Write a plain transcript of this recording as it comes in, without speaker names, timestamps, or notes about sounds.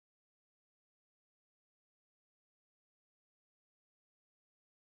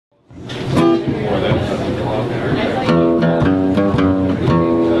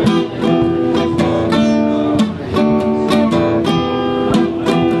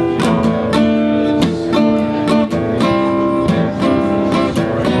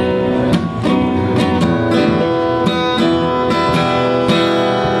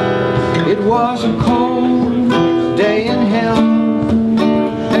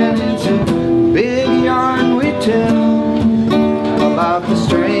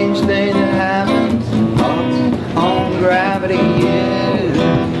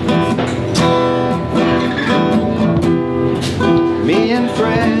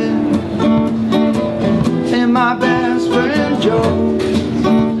Joe,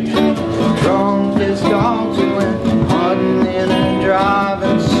 drunk as dogs, we went hunting in the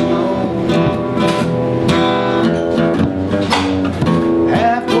driving snow.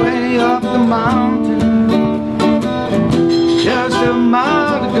 Halfway up the mountain, just a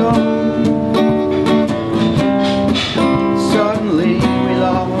mile to go, suddenly we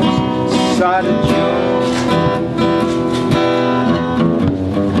lost sight of Joe.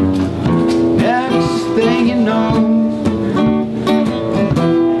 Next thing you know,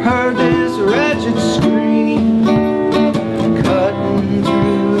 heard this wretched scream cutting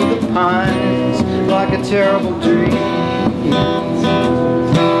through the pines like a terrible dream.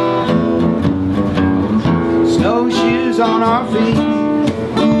 Snowshoes on our feet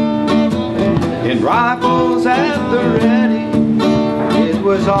and rifles at the ready. It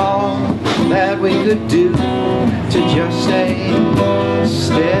was all that we could do to just stay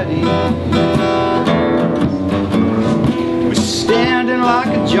steady. We're standing like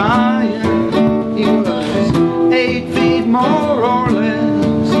a giant. He was 8 feet more or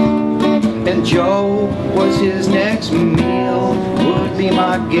less, and Joe was his next meal, would be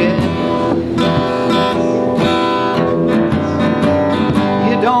my guess.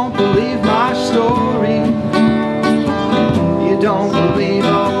 You don't believe my story, you don't believe a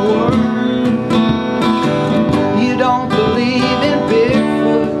word, you don't believe in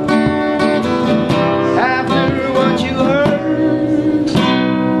Bigfoot after what you heard.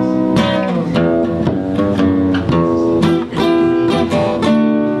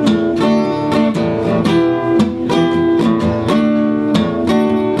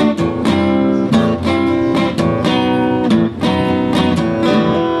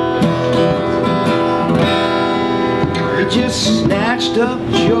 Just snatched up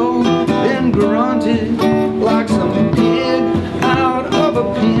Joe, then grunted like some pig out of a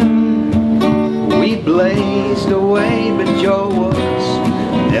pen. We blazed away, but Joe was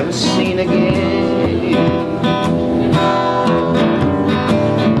never seen again.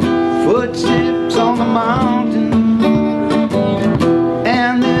 Footsteps on the mountain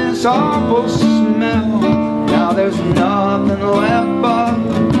and this awful smell. Now there's nothing left but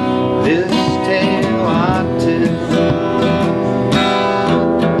this tale I tell.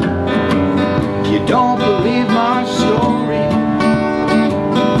 You don't believe my story,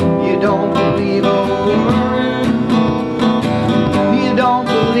 you don't believe a word, you don't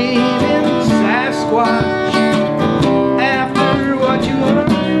believe in Sasquatch after what you heard.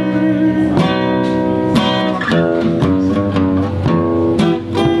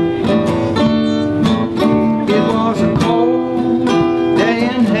 It was a cold day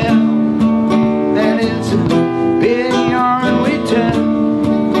in hell, and it's a big yarn we tell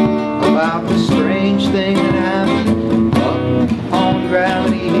about the strange thing that happened up on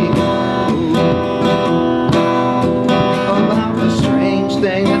Gravity Hill. About the strange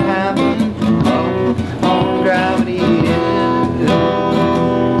thing that happened up on Gravity Hill.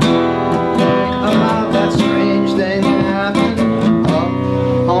 About that strange thing that happened up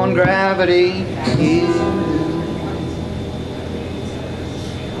on Gravity Hill.